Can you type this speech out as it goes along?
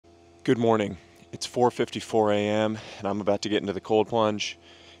Good morning. It's 4:54 a.m. and I'm about to get into the cold plunge.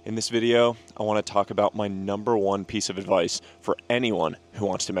 In this video, I want to talk about my number one piece of advice for anyone who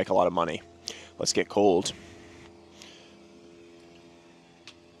wants to make a lot of money. Let's get cold.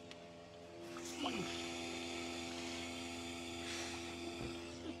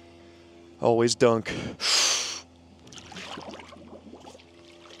 Always dunk.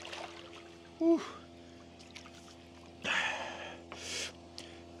 Whew.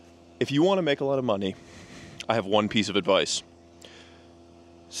 If you want to make a lot of money, I have one piece of advice.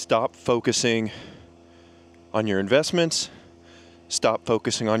 Stop focusing on your investments. Stop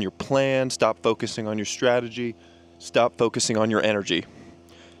focusing on your plan. Stop focusing on your strategy. Stop focusing on your energy.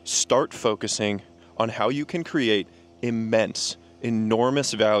 Start focusing on how you can create immense,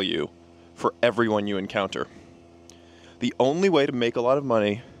 enormous value for everyone you encounter. The only way to make a lot of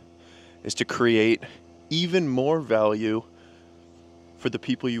money is to create even more value for the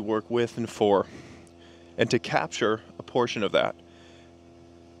people you work with and for, and to capture a portion of that.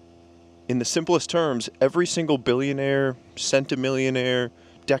 In the simplest terms, every single billionaire, centimillionaire,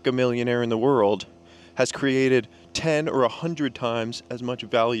 decamillionaire in the world has created 10 or 100 times as much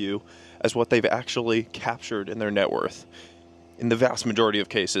value as what they've actually captured in their net worth, in the vast majority of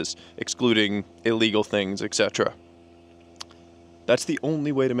cases, excluding illegal things, etc. That's the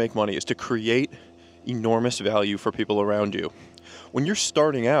only way to make money, is to create enormous value for people around you. When you're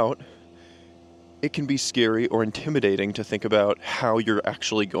starting out, it can be scary or intimidating to think about how you're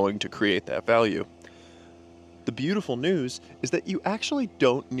actually going to create that value. The beautiful news is that you actually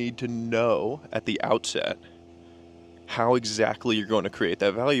don't need to know at the outset how exactly you're going to create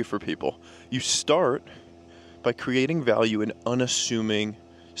that value for people. You start by creating value in unassuming,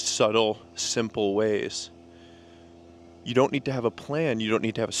 subtle, simple ways. You don't need to have a plan. You don't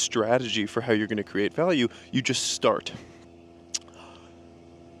need to have a strategy for how you're going to create value. You just start.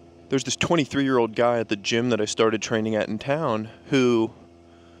 There's this 23-year-old guy at the gym that I started training at in town who,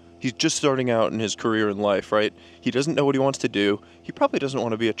 he's just starting out in his career in life, right? He doesn't know what he wants to do. He probably doesn't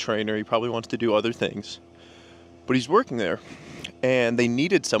want to be a trainer. He probably wants to do other things. But he's working there, and they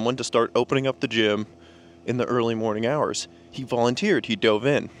needed someone to start opening up the gym in the early morning hours. He volunteered. He dove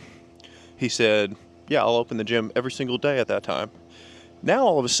in. He said, yeah, I'll open the gym every single day at that time. Now,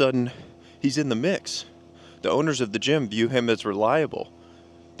 all of a sudden, he's in the mix. The owners of the gym view him as reliable.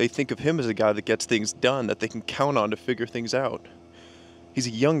 They think of him as a guy that gets things done, that they can count on to figure things out. He's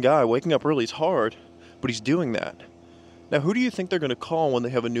a young guy. Waking up early is hard, but he's doing that. Now, who do you think they're going to call when they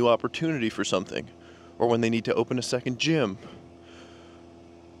have a new opportunity for something? Or when they need to open a second gym?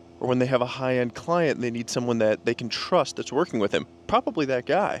 Or when they have a high-end client and they need someone that they can trust that's working with him? Probably that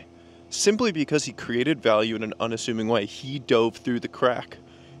guy. Simply because he created value in an unassuming way. He dove through the crack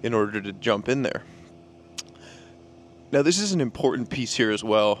in order to jump in there. Now, this is an important piece here as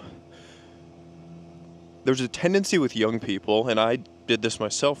well. There's a tendency with young people, and I did this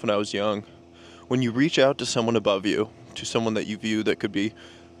myself when I was young, when you reach out to someone above you, to someone that you view that could be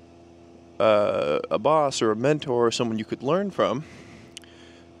a boss or a mentor or someone you could learn from,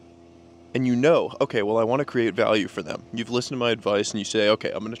 and you know, okay, well, I want to create value for them. You've listened to my advice and you say,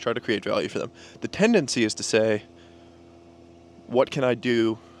 okay, I'm going to try to create value for them. The tendency is to say, what can I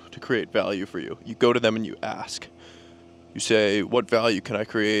do to create value for you? You go to them and you ask. You say, what value can I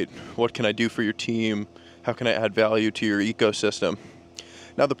create? What can I do for your team? How can I add value to your ecosystem?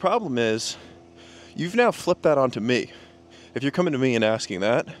 Now, the problem is, you've now flipped that onto me. If you're coming to me and asking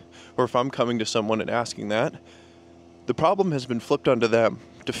that, or if I'm coming to someone and asking that, the problem has been flipped onto them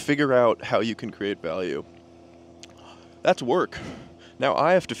to figure out how you can create value. That's work. Now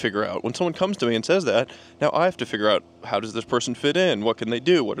I have to figure out, when someone comes to me and says that, now I have to figure out, how does this person fit in? What can they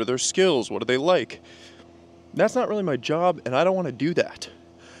do? What are their skills? What do they like? That's not really my job, and I don't want to do that.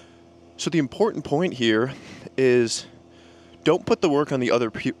 So the important point here is, don't put the work on the other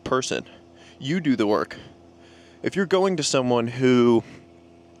person. You do the work. If you're going to someone who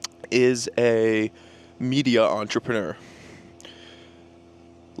is a media entrepreneur,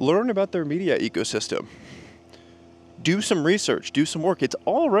 learn about their media ecosystem. Do some research. Do some work. It's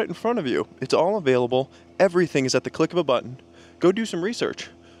all right in front of you. It's all available. Everything is at the click of a button. Go do some research.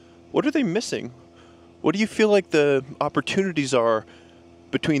 What are they missing? What do you feel like the opportunities are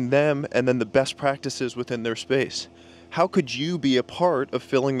between them and then the best practices within their space? How could you be a part of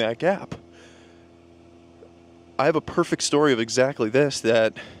filling that gap? I have a perfect story of exactly this,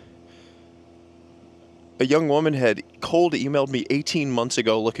 that a young woman had cold emailed me 18 months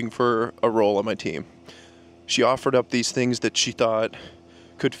ago looking for a role on my team. She offered up these things that she thought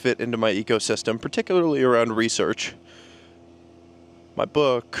could fit into my ecosystem, particularly around research. My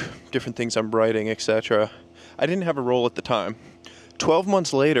book, different things I'm writing, etc. I didn't have a role at the time. 12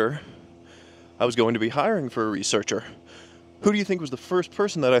 months later, I was going to be hiring for a researcher. Who do you think was the first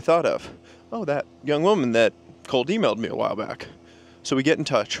person that I thought of? Oh, that young woman that cold emailed me a while back. So we get in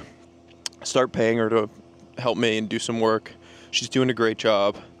touch, start paying her to help me and do some work. She's doing a great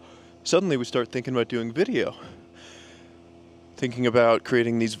job. Suddenly we start thinking about doing video. Thinking about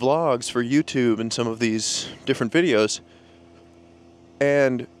creating these vlogs for YouTube and some of these different videos.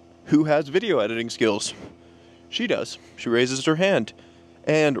 And who has video editing skills? She does. She raises her hand.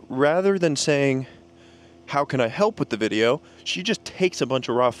 And rather than saying, how can I help with the video? She just takes a bunch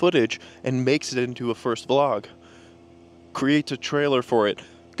of raw footage and makes it into a first vlog. Creates a trailer for it.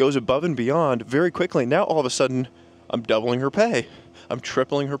 Goes above and beyond very quickly. Now all of a sudden, I'm doubling her pay. I'm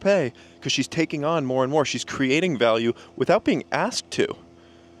tripling her pay because she's taking on more and more. She's creating value without being asked to.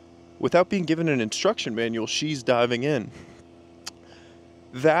 Without being given an instruction manual, she's diving in.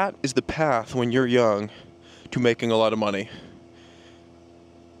 That is the path when you're young to making a lot of money.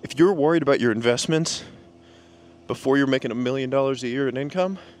 If you're worried about your investments before you're making $1 million a year in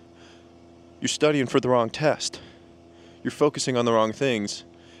income, you're studying for the wrong test. You're focusing on the wrong things.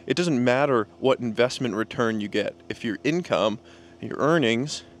 It doesn't matter what investment return you get if your income and your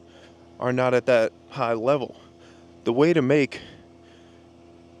earnings are not at that high level. The way to make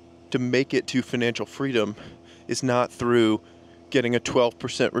it to financial freedom is not through getting a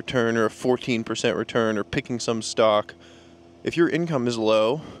 12% return or a 14% return or picking some stock. If your income is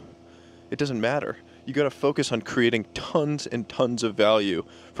low, it doesn't matter. You got to focus on creating tons and tons of value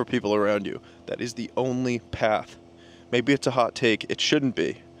for people around you. That is the only path. Maybe it's a hot take. It shouldn't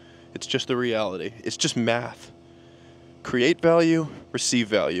be. It's just the reality. It's just math. Create value, receive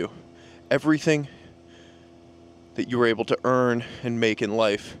value. Everything that you are able to earn and make in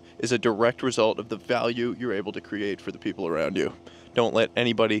life is a direct result of the value you're able to create for the people around you. Don't let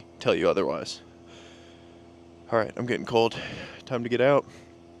anybody tell you otherwise. All right, I'm getting cold. Time to get out.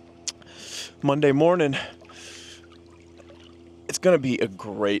 Monday morning. It's going to be a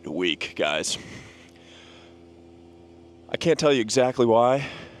great week, guys. I can't tell you exactly why,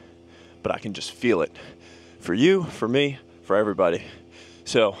 but I can just feel it. For you, for me, for everybody.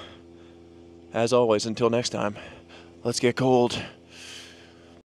 So, as always, until next time, let's get cold.